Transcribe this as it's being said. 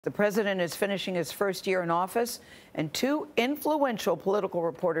The president is finishing his first year in office, and two influential political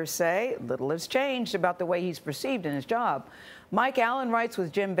reporters say little has changed about the way he's perceived in his job. Mike Allen writes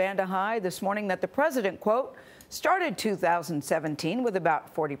with Jim VandeHei this morning that the president, quote, started 2017 with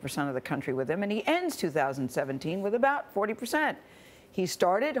about 40% of the country with him, and he ends 2017 with about 40%. He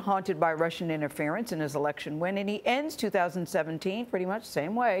started haunted by Russian interference in his election win, and he ends 2017 pretty much the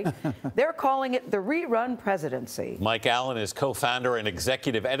same way. They're calling it the rerun presidency. Mike Allen is co-founder and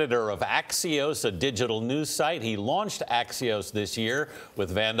executive editor of Axios, a digital news site. He launched Axios this year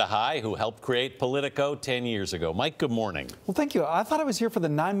with VandeHei, who helped create Politico 10 years ago. Mike, good morning. Well, thank you. I thought I was here for the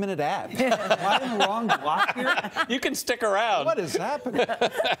 9-minute ad. Am I in the wrong block here? You can stick around. What is happening?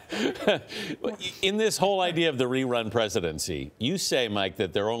 In this whole idea of the rerun presidency, you say, Mike,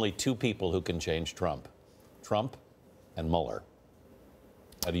 that there are only two people who can change Trump and Mueller.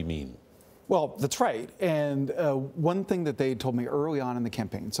 What do you mean? Well, that's right. And one thing that they told me early on in the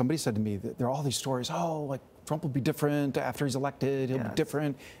campaign, somebody said to me that there are all these stories, oh, like Trump will be different after he's elected, he'll be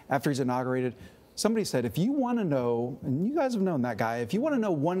different after he's inaugurated. Somebody said, if you want to know, and you guys have known that guy, if you want to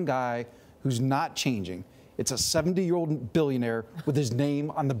know one guy who's not changing, it's a 70-year-old billionaire with his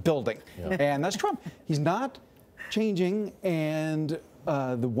name on the building. And that's Trump. He's not changing, and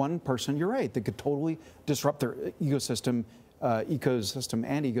the one person, you're right, that could totally disrupt their ecosystem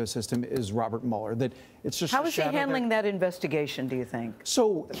is Robert Mueller. That it's just how is he handling that investigation, do you think?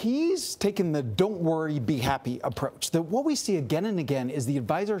 So he's taken the don't worry, be happy approach. That what we see again and again is the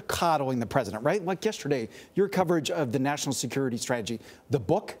advisor coddling the president, right? Like yesterday, your coverage of the national security strategy. The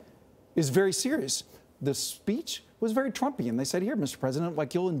book is very serious. The speech was very Trumpian. They said, here, Mr. President,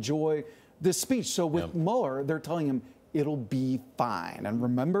 like you'll enjoy this speech. So with Mueller, they're telling him it'll be fine. And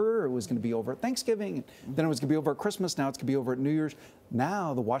remember, it was going to be over at Thanksgiving, and then it was going to be over at Christmas. Now it's going to be over at New Year's.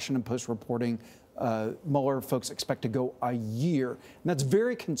 Now the Washington Post reporting Mueller folks expect to go a year. And that's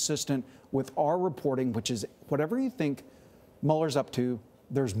very consistent with our reporting, which is whatever you think Mueller's up to,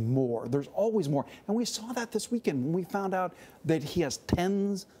 there's more. There's always more. And we saw that this weekend when we found out that he has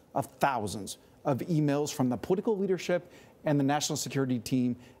tens of thousands of emails from the political leadership and the national security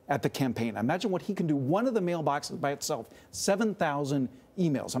team at the campaign. Imagine what he can do. One of the mailboxes by itself, 7,000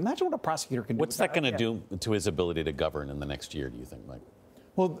 emails. Imagine what a prosecutor can do. What's that going to do to his ability to govern in the next year, do you think, Mike?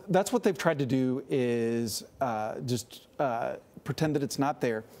 Well, that's what they've tried to do is just pretend that it's not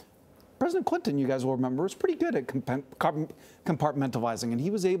there. President Clinton, you guys will remember, was pretty good at compartmentalizing, and he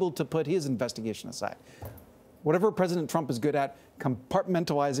was able to put his investigation aside. Whatever President Trump is good at,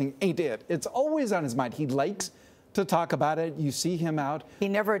 compartmentalizing ain't it. It's always on his mind. He likes to talk about it. You see him out. He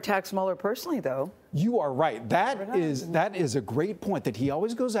never attacks Mueller personally, though. You are right. That is a great point, that he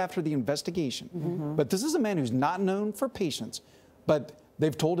always goes after the investigation. But this is a man who's not known for patience. But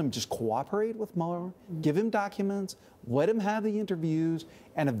they've told him just cooperate with Mueller, give him documents, let him have the interviews,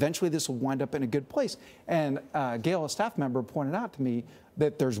 and eventually this will wind up in a good place. And Gayle, a staff member, pointed out to me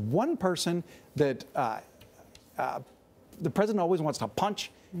that there's one person that the president always wants to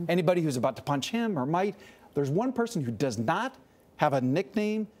punch anybody who's about to punch him or might. There's one person who does not have a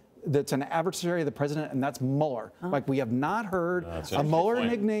nickname that's an adversary of the president, and that's Mueller. Like, we have not heard a Mueller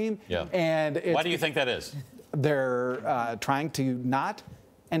nickname. And why do you think that is? They're trying to not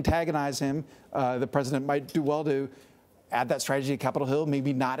antagonize him. The president might do well to add that strategy at Capitol Hill,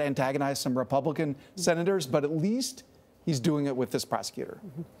 maybe not antagonize some Republican senators, but at least he's doing it with this prosecutor.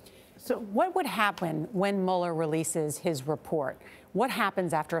 So what would happen when Mueller releases his report? What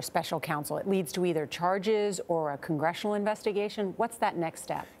happens after a special counsel? It leads to either charges or a congressional investigation. What's that next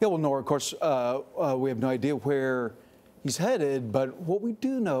step? Yeah, well, Norah, of course, we have no idea where he's headed, but what we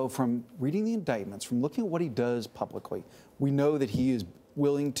do know from reading the indictments, from looking at what he does publicly, we know that he is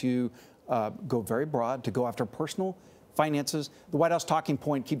willing to go very broad, to go after personal finances. The White House talking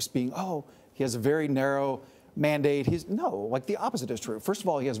point keeps being, oh, he has a very narrow mandate. Like the opposite is true. First of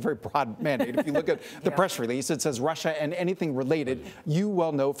all, he has a very broad mandate. If you look at the press release, it says Russia and anything related. You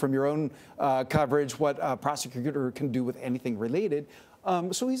well know from your own coverage what a prosecutor can do with anything related.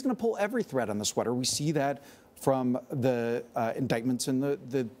 So he's going to pull every thread on the sweater. We see that from the indictments and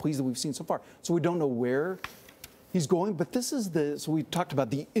the pleas that we've seen so far. So we don't know where he's going, but this is so we talked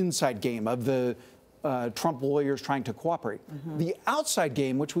about the inside game of the Trump lawyers trying to cooperate. The outside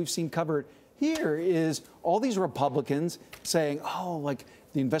game, which we've seen covered here, is all these Republicans saying, oh, like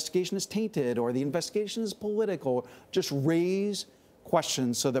the investigation is tainted or the investigation is political. Just raise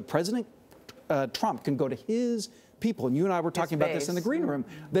questions so that President Trump can go to his people, and you and I were talking about this in the green room,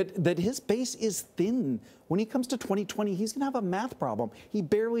 that his base is thin. When he comes to 2020, he's going to have a math problem. He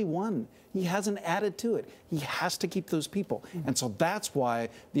barely won. He hasn't added to it. He has to keep those people. And so that's why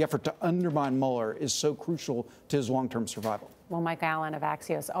the effort to undermine Mueller is so crucial to his long-term survival. Well, Mike Allen of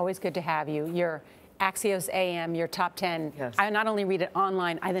Axios, always good to have you. Your Axios AM, your top 10. Yes. I not only read it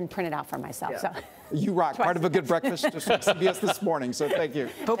online, I then print it out for myself. Yeah. So. You rock. Part of a good breakfast, just like CBS This Morning. So thank you.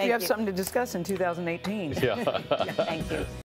 Hope you have something to discuss in 2018. Yeah. Thank you.